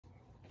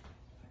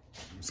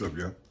What's up,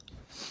 y'all?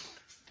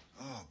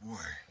 Oh, boy.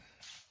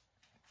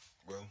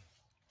 Well,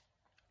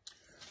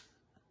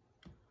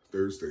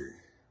 Thursday,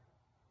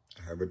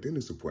 I have a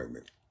dentist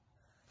appointment.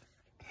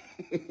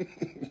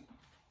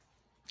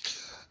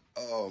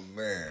 Oh,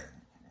 man.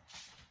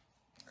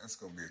 That's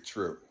going to be a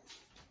trip.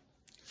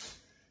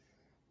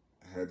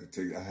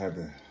 I had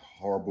a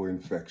horrible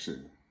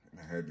infection, and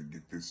I had to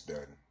get this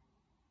done.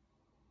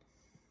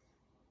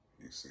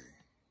 You see.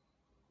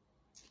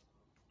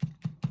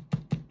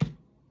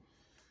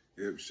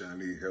 Yep,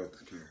 Shawnee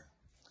Healthcare.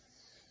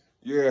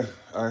 Yeah,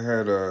 I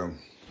had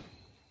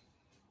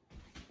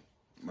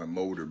my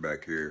motor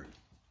back here.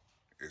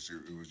 It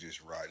was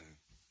just rotten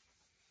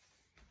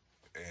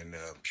and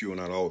spewing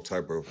out all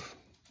type of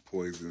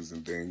poisons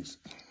and things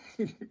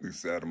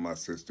inside of my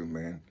system,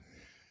 man.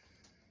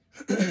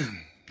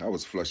 I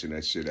was flushing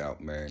that shit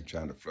out, man,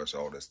 trying to flush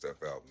all that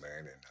stuff out,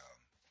 man,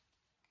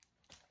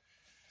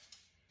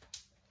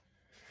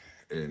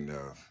 and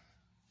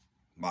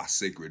my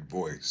sacred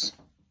voice,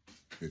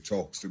 it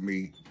talks to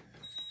me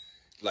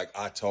like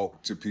I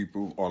talk to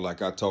people, or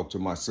like I talk to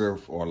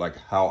myself, or like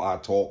how I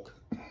talk.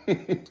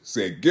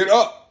 Say, get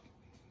up,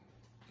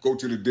 go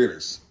to the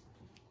dentist.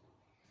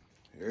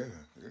 Yeah.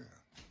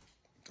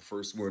 The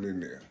first one in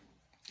there.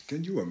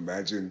 Can you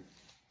imagine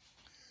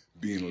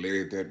being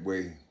led that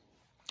way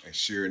and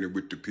sharing it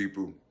with the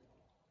people,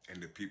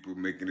 and the people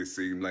making it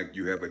seem like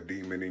you have a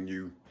demon in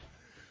you,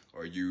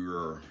 or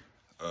you're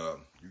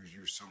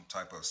some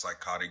type of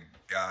psychotic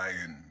guy,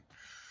 and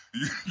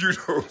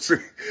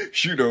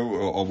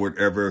or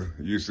whatever,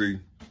 you see.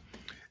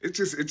 It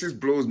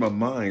just blows my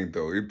mind,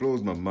 though. It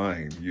blows my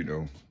mind,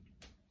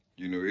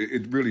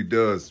 it really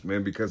does,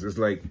 man, because it's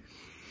like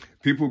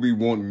people be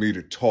wanting me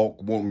to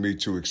talk, wanting me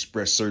to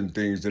express certain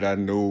things that I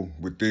know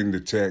within the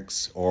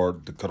text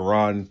or the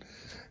Quran.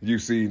 You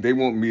see, they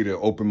want me to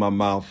open my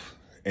mouth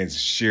and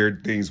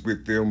share things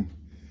with them.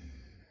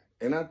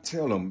 And I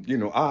tell them,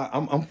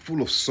 I'm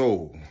full of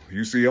soul.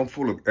 You see, I'm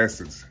full of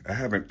essence. I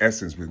have an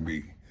essence with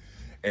me.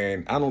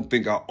 And I don't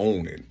think I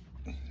own it.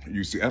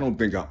 You see, I don't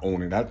think I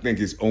own it. I think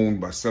it's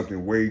owned by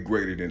something way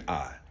greater than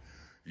I.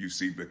 You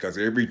see, because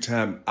every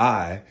time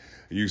I,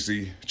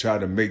 try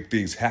to make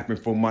things happen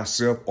for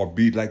myself or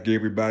be like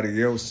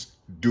everybody else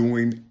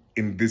doing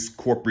in this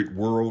corporate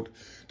world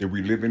that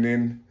we're living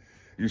in,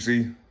 you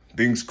see,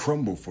 things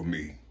crumble for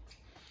me.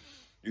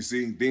 You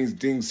see,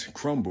 things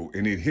crumble,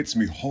 and it hits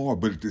me hard,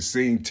 but at the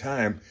same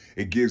time,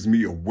 it gives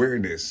me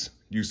awareness,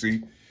 you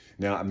see.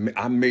 Now,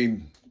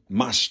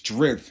 my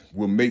strength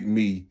will make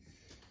me,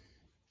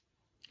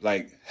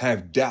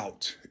 have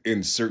doubt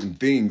in certain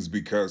things,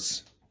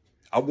 because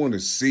I want to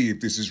see if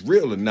this is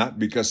real or not,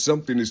 because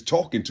something is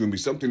talking to me.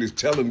 Something is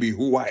telling me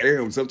who I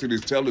am. Something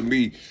is telling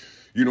me,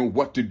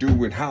 what to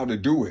do and how to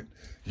do it.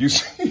 You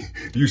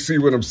see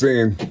what I'm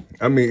saying?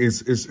 I mean,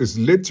 it's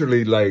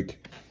literally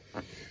like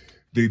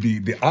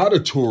the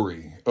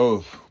auditory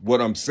of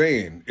what I'm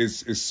saying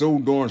is so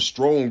darn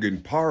strong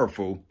and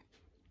powerful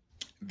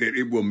that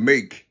it will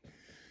make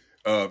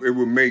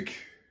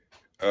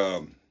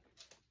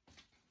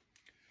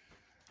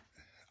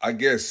I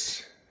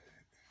guess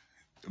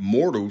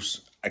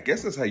mortals, I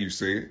guess that's how you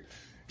say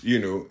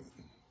it,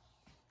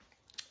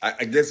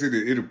 I guess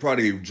it'll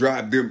probably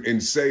drive them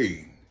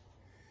insane.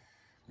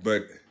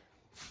 But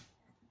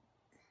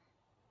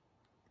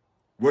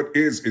what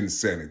is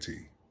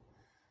insanity?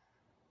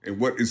 And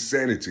what is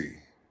sanity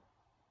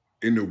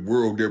in the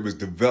world that was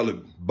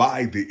developed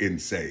by the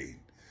insane?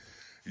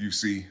 You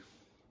see,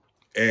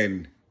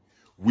 and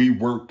we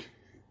work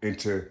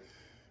into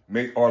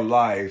make our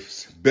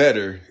lives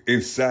better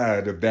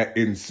inside of that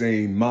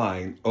insane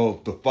mind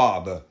of the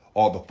father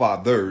or the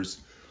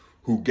fathers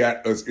who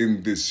got us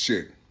in this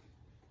shit,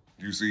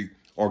 you see,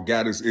 or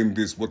got us in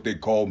this, what they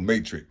call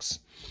matrix,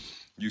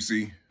 you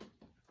see,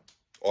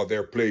 or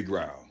their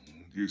playground,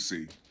 you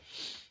see.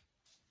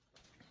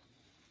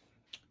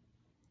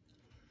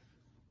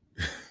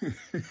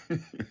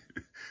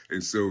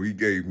 And so he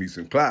gave me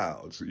some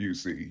clouds, you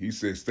see. He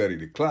said, study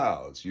the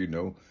clouds,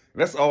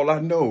 That's all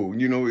I know,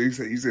 He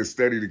said,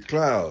 study the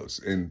clouds.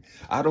 And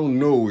I don't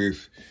know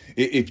if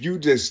you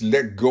just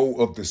let go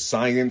of the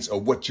science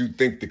of what you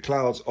think the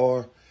clouds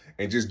are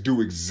and just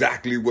do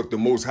exactly what the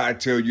Most High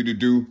tell you to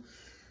do.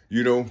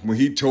 When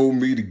he told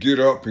me to get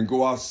up and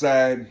go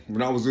outside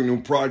when I was in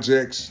them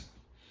projects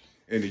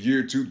in the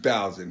year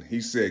 2000, he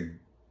said,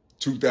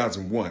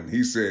 2001,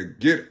 he said,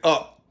 get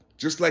up,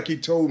 just like he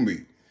told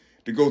me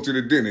to go to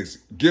the dentist.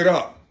 Get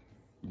up,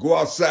 go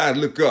outside,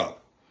 look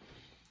up,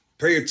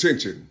 pay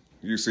attention,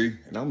 you see.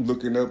 And I'm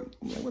looking up,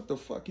 I'm like, what the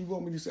fuck you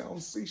want me to say? I don't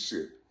see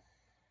shit,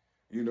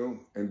 And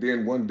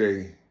then one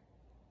day,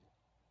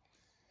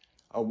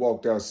 I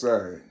walked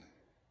outside.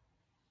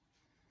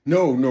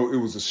 No, it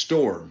was a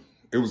storm.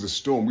 It was a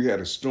storm. We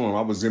had a storm.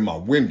 I was in my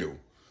window.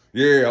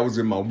 Yeah, I was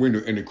in my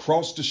window. And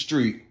across the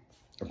street,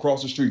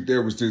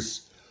 there was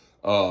this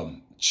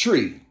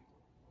tree.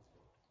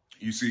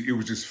 You see, it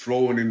was just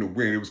flowing in the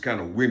wind. It was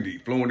kind of windy,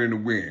 flowing in the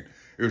wind.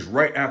 It was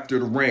right after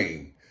the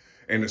rain.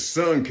 And the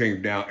sun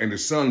came down, and the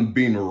sun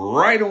beamed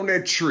right on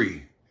that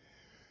tree.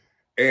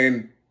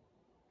 And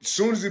As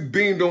soon as it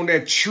beamed on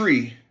that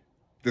tree,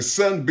 the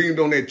sun beamed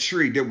on that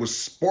tree that was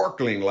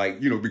sparkling,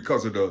 like,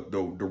 because of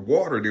the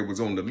water that was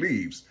on the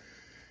leaves.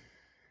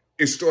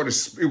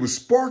 It was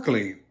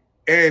sparkling,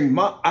 and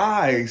my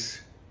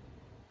eyes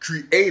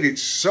created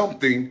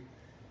something,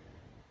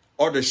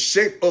 or the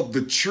shape of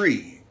the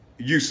tree,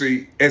 you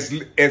see, as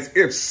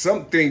if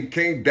something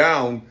came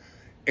down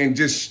and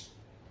just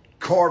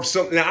carved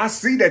something. Now I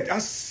see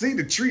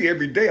the tree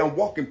every day. I'm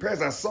walking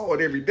past, I saw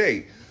it every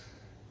day.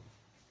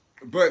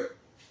 But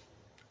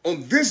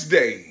on this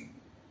day,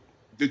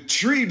 the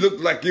tree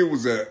looked like it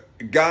was a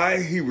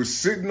guy. He was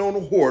sitting on a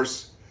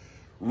horse,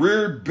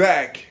 reared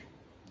back.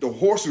 The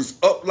horse was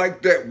up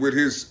like that with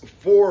his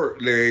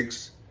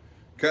forelegs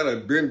kind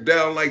of bent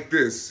down like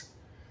this.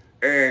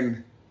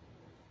 And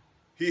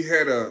he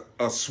had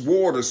a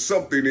sword or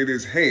something in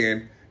his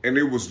hand, and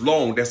it was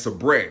long. That's a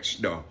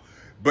branch, no.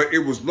 But it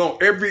was long.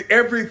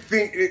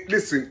 Everything,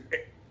 listen,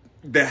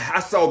 I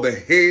saw the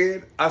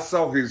head. I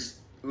saw his,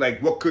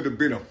 like, what could have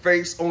been a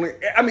face on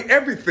it. I mean,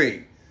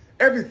 everything.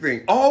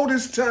 All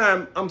this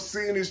time I'm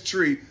seeing this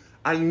tree,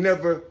 I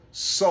never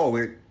saw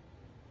it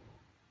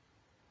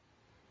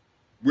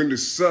when the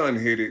sun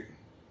hit it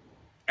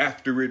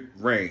after it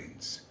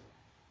rains.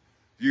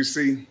 You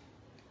see,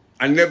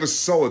 I never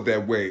saw it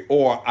that way,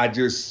 or I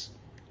just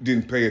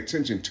didn't pay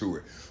attention to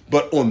it.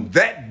 But on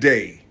that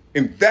day,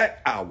 in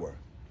that hour,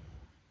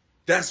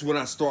 that's when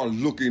I started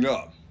looking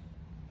up.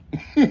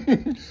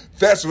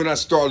 That's when I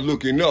started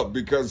looking up,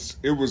 because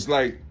it was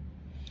like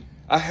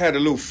I had a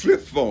little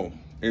flip phone.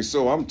 And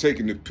so I'm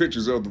taking the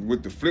pictures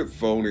with the flip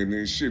phone, and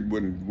this shit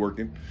wasn't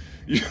working.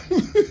 You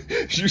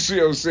see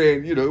what I'm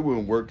saying? It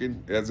wasn't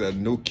working. As a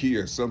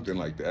Nokia or something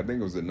like that. I think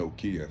it was a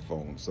Nokia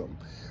phone or something.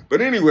 But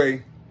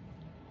anyway,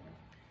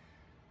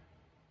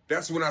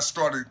 that's when I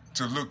started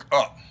to look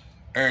up.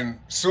 And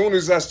soon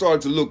as I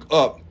started to look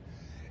up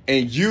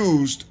and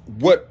used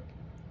what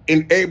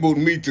enabled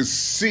me to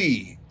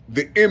see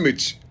the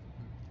image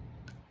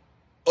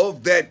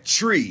of that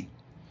tree,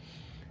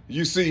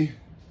 you see,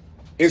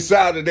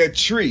 inside of that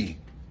tree,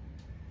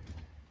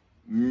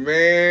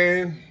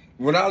 man,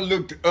 when I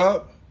looked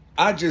up,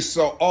 I just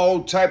saw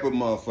all type of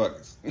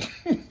motherfuckers.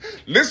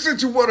 Listen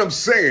to what I'm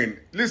saying.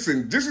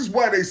 Listen, this is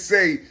why they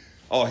say,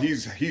 oh,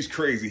 he's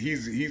crazy.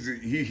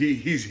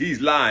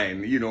 He's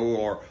lying,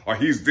 or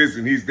he's this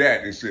and he's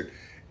that and shit.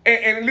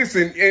 And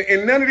listen,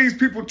 and none of these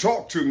people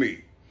talk to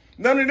me.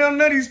 None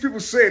of these people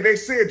say it. They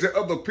say it to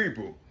other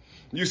people.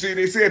 You see,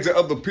 they say it to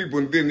other people,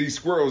 and then these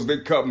squirrels, they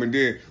come and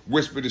then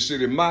whisper the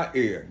shit in my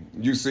ear.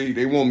 You see,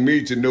 they want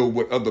me to know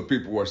what other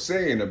people are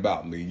saying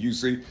about me. You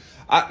see,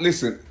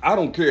 listen, I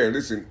don't care.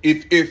 Listen,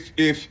 if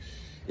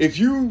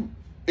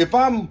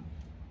I'm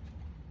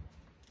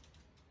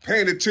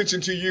paying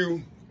attention to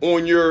you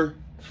on your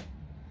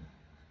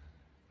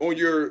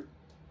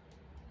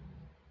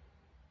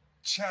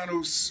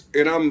channels,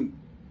 and I'm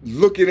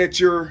looking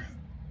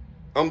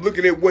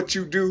at what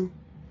you do,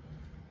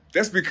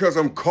 that's because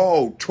I'm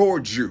called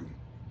towards you.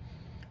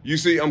 You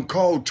see, I'm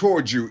called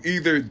towards you,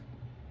 either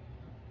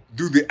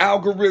through the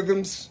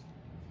algorithms,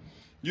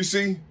 you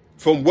see,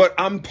 from what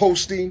I'm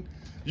posting,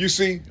 you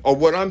see, or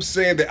what I'm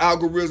saying, the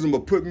algorithm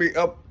will put me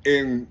up,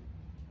 and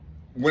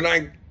when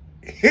I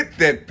hit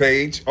that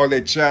page or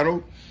that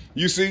channel,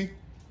 you see,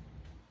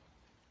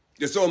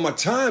 it's on my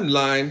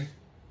timeline.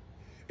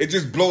 It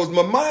just blows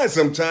my mind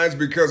sometimes,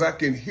 because I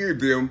can hear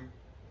them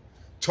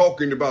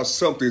talking about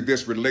something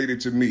that's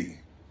related to me.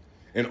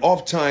 And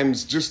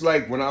oftentimes, just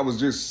like when I was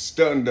just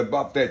stunned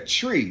about that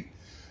tree,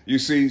 you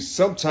see,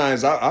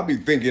 sometimes I'll be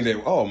thinking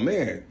that, oh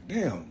man,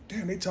 damn,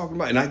 they talking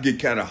about, and I get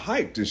kind of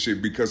hyped and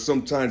shit, because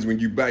sometimes when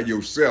you by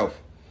yourself,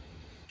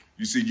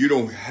 you see, you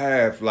don't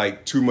have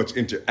like too much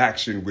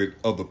interaction with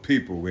other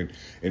people,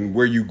 and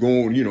where you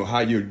going, how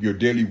your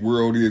daily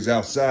world is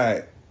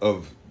outside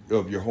of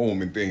your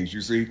home and things,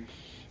 you see.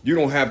 You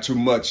don't have too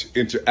much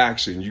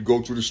interaction. You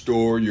go to the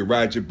store, you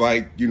ride your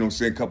bike,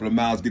 say a couple of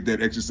miles, get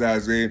that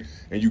exercise in,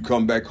 and you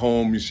come back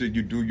home and shit.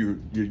 You do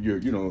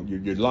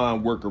your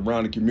lawn work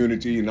around the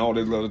community and all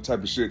that other type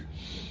of shit,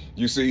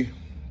 you see.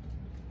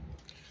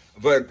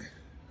 But,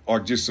 or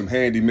just some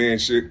handyman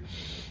shit,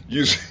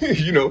 you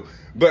see,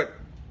 But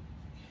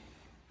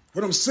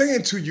what I'm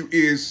saying to you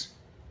is,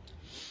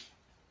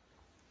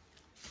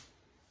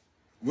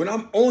 when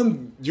I'm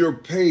on your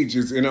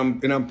pages and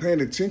I'm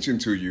paying attention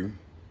to you,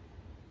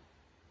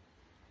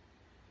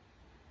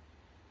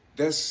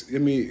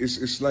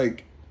 it's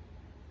like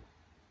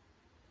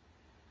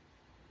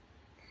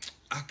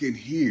I can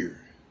hear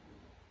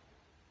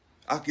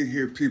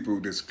people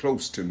that's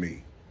close to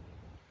me.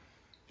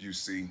 You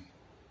see,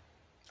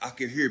 I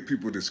can hear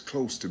people that's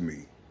close to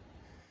me,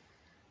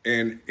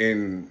 and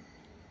then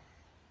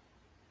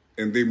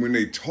when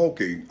they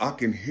talking, I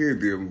can hear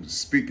them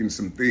speaking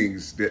some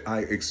things that I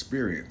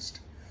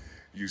experienced.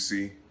 You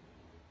see.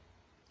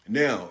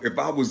 Now, if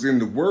I was in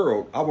the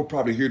world, I would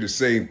probably hear the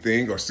same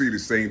thing or see the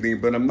same thing,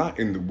 but I'm not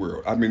in the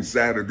world. I'm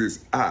inside of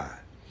this eye.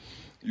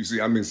 You see,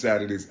 I'm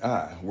inside of this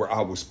eye where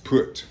I was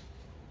put.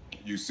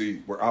 You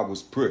see, where I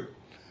was put.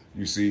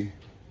 You see,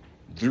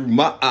 through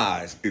my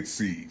eyes, it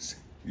sees.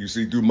 You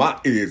see, through my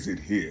ears it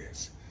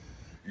hears.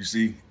 You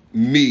see,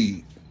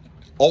 me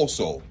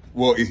also.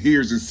 Well, it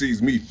hears and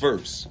sees me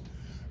first.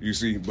 You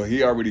see, but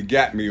he already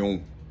got me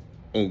on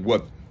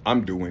what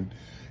I'm doing.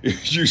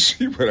 You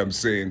see what I'm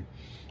saying?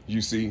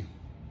 You see?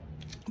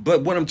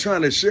 But what I'm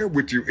trying to share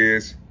with you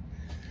is,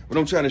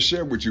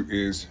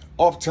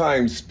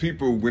 oftentimes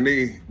people, when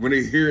they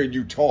hear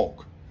you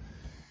talk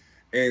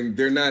and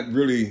they're not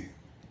really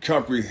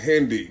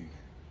comprehending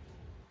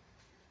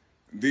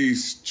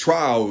these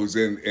trials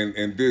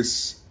and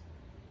this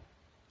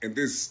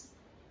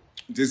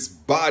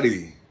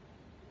body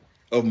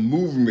of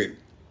movement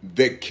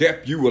that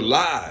kept you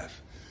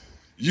alive.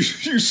 You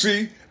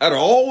see, out of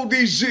all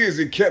these years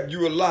it kept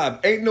you alive.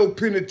 Ain't no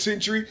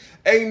penitentiary,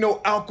 ain't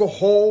no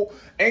alcohol,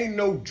 ain't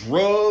no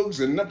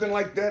drugs and nothing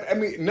like that. I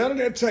mean, none of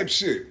that type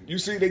shit. You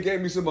see, they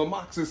gave me some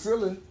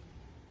amoxicillin.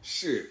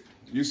 Shit.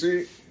 You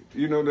see,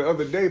 you know, the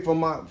other day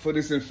for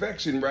this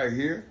infection right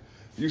here,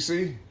 you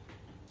see.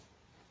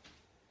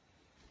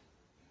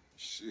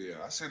 Shit,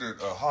 I should have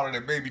hollered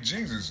at baby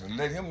Jesus and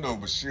let him know,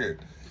 but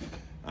shit.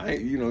 I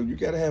ain't, you know, you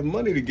gotta have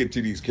money to get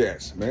to these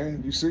cats,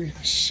 man. You see?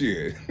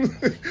 Shit.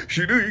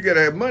 You do, you gotta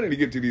have money to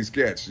get to these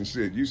cats and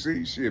shit. You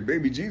see? Shit,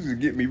 baby Jesus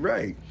get me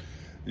right.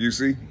 You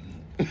see?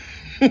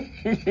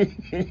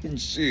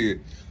 Shit.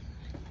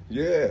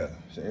 Yeah,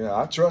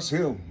 I trust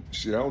him.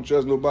 Shit, I don't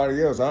trust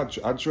nobody else. I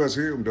trust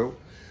him, though.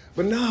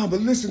 But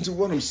listen to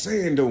what I'm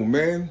saying, though,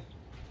 man.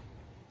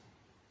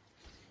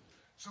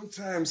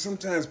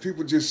 Sometimes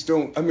people just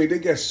don't, I mean, they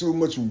got so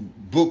much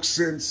book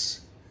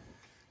sense.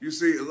 You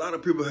see, a lot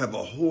of people have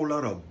a whole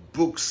lot of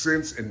book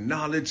sense and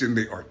knowledge and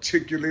they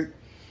articulate.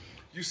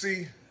 You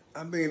see,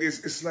 I mean,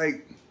 it's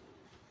like,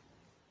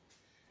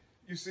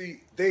 you see,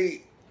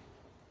 they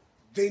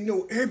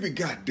know every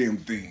goddamn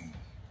thing.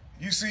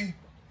 You see?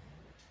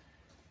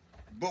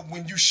 But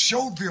when you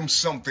show them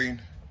something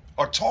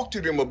or talk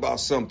to them about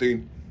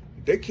something,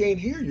 they can't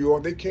hear you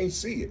or they can't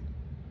see it.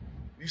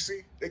 You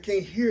see? They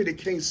can't hear, they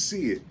can't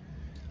see it.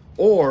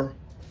 Or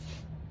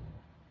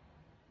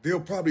they'll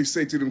probably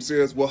say to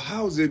themselves, well,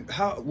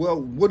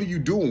 what are you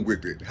doing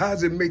with it?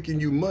 How's it making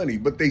you money?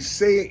 But they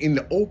say it in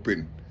the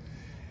open.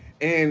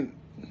 And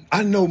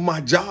I know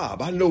my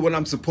job. I know what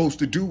I'm supposed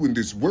to do in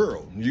this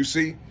world. You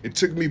see, it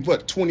took me,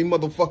 20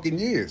 motherfucking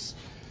years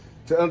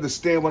to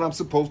understand what I'm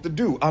supposed to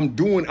do. I'm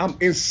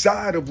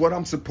inside of what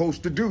I'm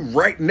supposed to do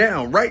right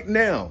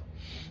now.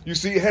 You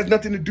see, it has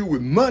nothing to do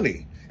with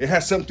money. It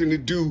has something to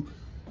do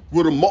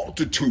with a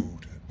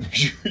multitude.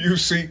 You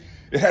see,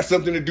 it has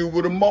something to do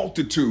with a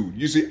multitude.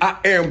 You see, I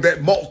am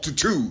that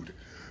multitude.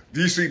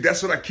 You see,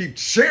 that's what I keep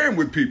sharing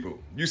with people.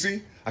 You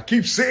see, I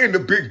keep saying the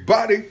big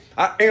body,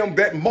 I am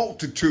that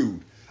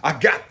multitude. I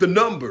got the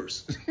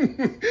numbers.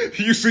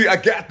 You see, I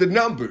got the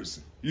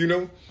numbers, you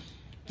know,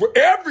 for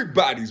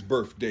everybody's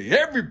birthday,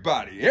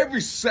 everybody,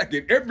 every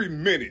second, every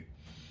minute.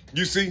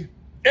 You see,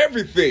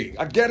 everything.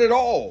 I get it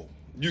all,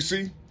 you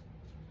see.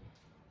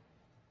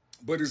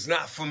 But it's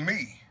not for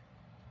me.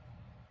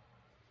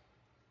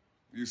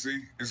 You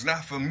see, it's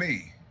not for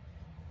me.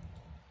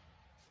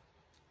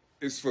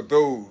 It's for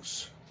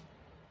those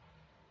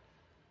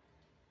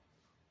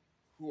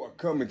who are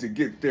coming to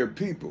get their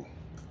people.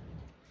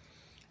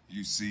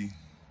 You see,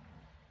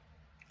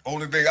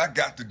 only thing I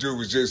got to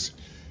do is just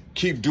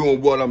keep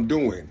doing what I'm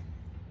doing.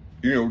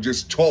 You know,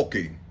 just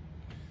talking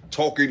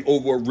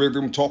over a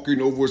rhythm,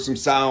 talking over some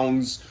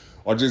sounds,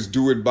 or just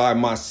do it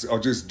or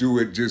just do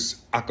it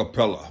a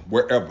cappella,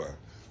 wherever.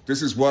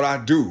 This is what I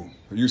do.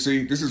 You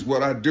see, this is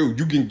what I do.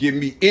 You can give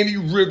me any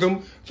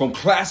rhythm from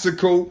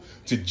classical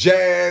to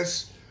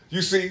jazz,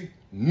 you see,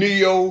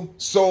 neo,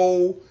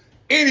 soul,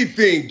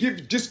 anything.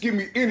 Just give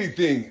me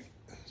anything,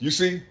 you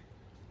see.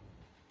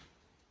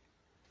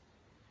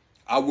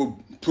 I will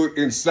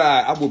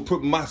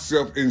put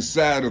myself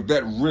inside of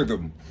that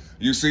rhythm,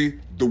 you see,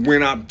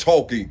 when I'm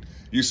talking,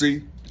 you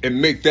see,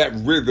 and make that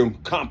rhythm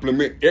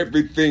complement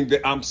everything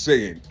that I'm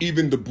saying,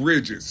 even the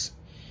bridges.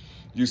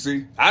 You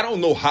see, I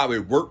don't know how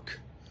it works.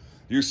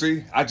 You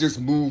see, I just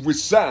move with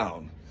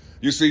sound.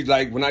 You see,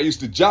 like when I used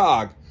to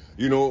jog,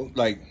 you know,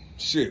 like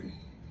shit,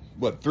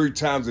 3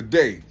 times a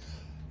day,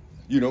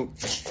 you know.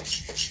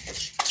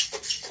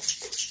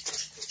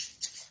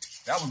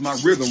 That was my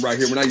rhythm right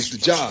here when I used to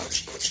jog.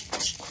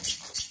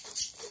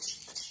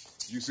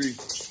 You see,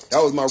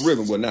 that was my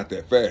rhythm. Well, not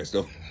that fast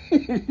though,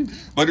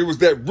 but it was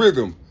that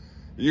rhythm.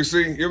 You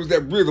see, it was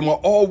that rhythm. I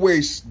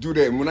always do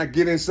that. And when I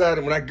get inside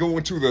and when I go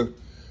into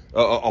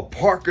a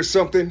park or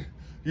something,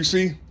 you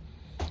see,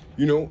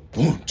 you know,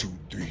 1, 2,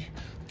 3,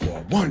 4,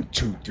 1,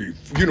 2, 3.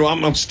 You know,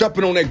 I'm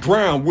stepping on that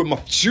ground with my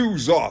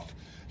shoes off.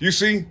 You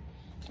see,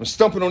 I'm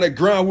stumping on that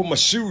ground with my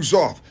shoes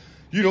off.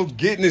 You know,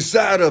 getting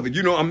inside of it.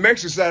 You know, I'm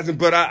exercising,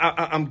 but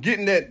I'm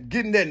getting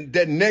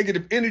that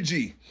negative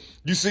energy.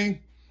 You see,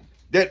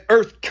 that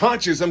earth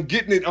conscious. I'm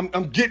getting it.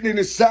 I'm getting it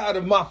inside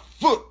of my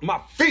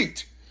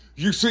feet.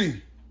 You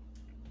see,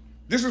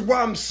 this is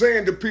why I'm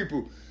saying to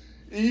people,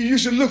 you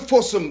should look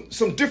for some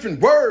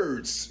different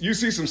words. You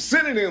see, some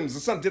synonyms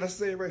or something. Did I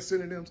say it right?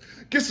 Synonyms.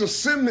 Get some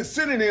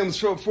synonyms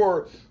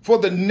for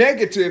the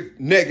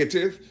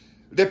negative,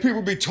 that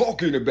people be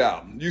talking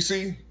about, you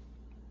see?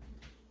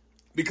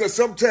 Because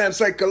sometimes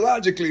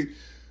psychologically,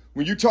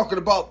 when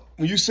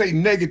you say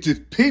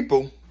negative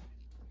people,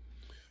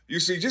 you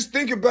see, just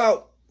think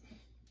about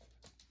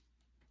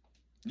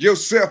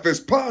yourself as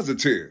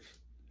positive.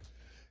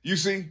 You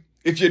see,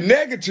 if you're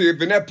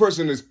negative and that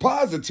person is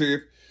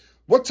positive,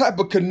 what type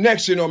of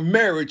connection or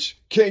marriage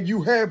can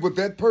you have with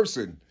that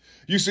person?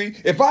 You see,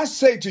 if I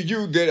say to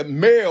you that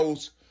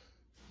males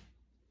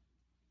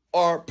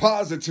are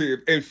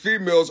positive and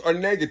females are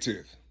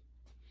negative,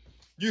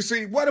 you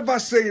see, what if I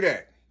say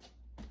that?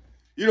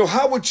 You know,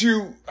 how would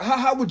you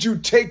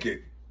take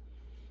it?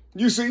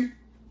 You see,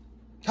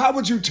 how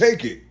would you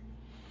take it?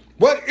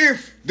 What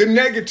if the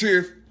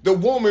negative, the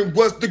woman,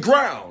 was the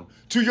ground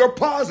to your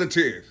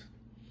positive?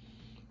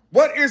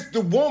 What if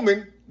the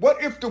woman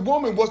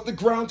was the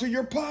ground to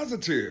your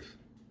positive?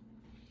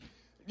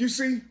 You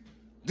see,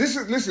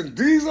 listen,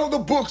 these are the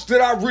books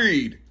that I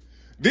read.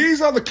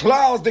 These are the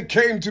clouds that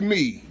came to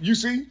me, you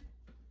see?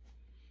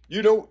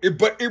 You know,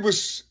 but it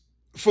was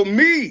for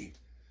me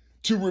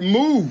to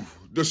remove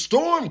the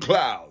storm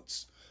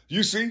clouds,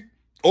 you see,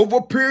 over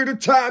a period of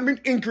time in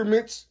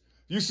increments,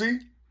 you see?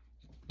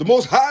 The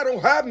Most High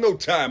don't have no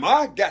time.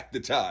 I got the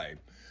time.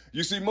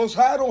 You see, Most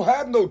High don't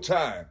have no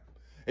time.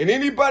 And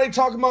anybody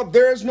talking about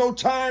there's no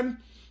time,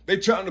 they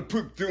trying to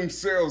put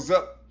themselves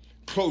up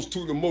close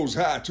to the Most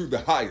High, to the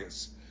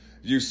highest.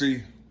 You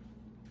see,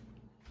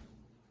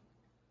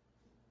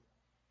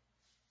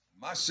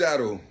 my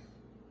shadow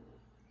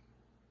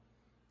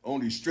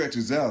only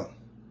stretches out.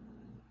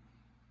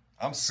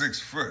 I'm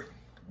 6'1",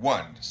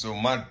 so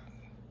my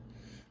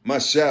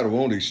shadow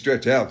only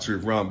stretch out to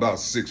around about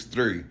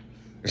 6'3".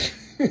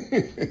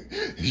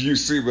 You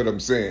see what I'm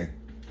saying?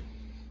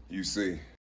 You see.